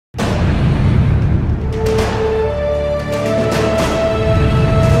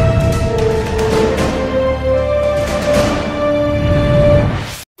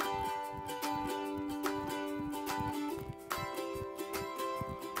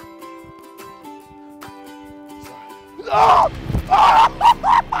Oh!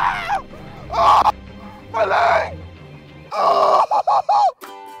 Oh! My leg! Oh!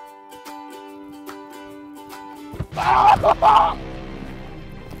 Oh!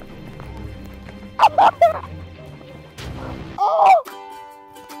 Oh!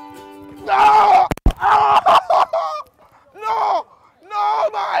 No! Oh! No! No,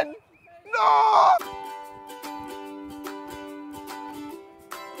 man! No!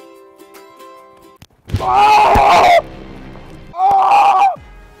 Oh! Oh!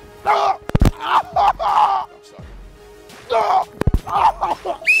 No! No!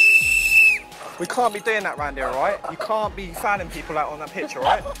 We can't be doing that round here, alright? You can't be fanning people out on that pitch,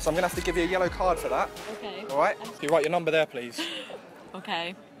 alright? So I'm gonna have to give you a yellow card for that. Okay. Alright? Can you write your number there, please?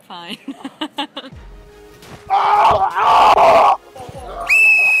 Okay, fine.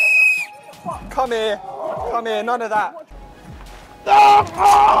 Come here, none of that.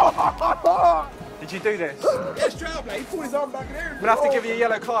 Did you do this? Yes, straight mate. He pulled his arm back in here. I'm gonna have to give you a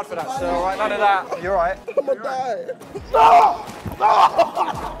yellow card for that, sir, alright? None of that. You're alright. I'm gonna die. No!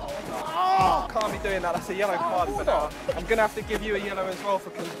 No! Can't be doing that, that's a yellow card for that. I'm gonna have to give you a yellow as well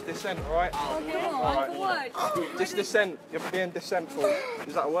for dissent, alright? Okay, alright. Just dissent, you're being dissentful.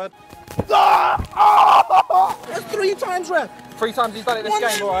 Is that a word? That's 3 times, ref. 3 times he's done it this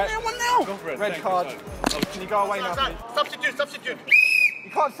game, alright? One now. Go for it. Red card. Can you go away now, please? Substitute.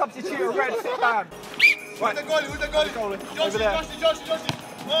 You can't substitute a red, sit down. Right. Who's the goalie? Over there. Joshi.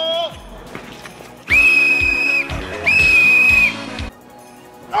 Oh!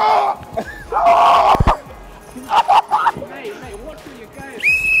 Mate, watch where you're going.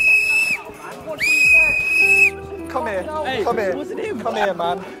 Come here, Hey, come here. wasn't him. Come here,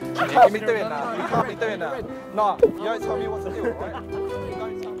 man. You can't be doing that. You can't be doing that. No, you don't tell me what to do, alright? You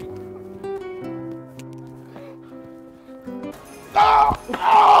don't tell me.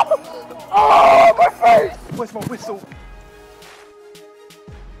 Oh, my face! Where's my whistle?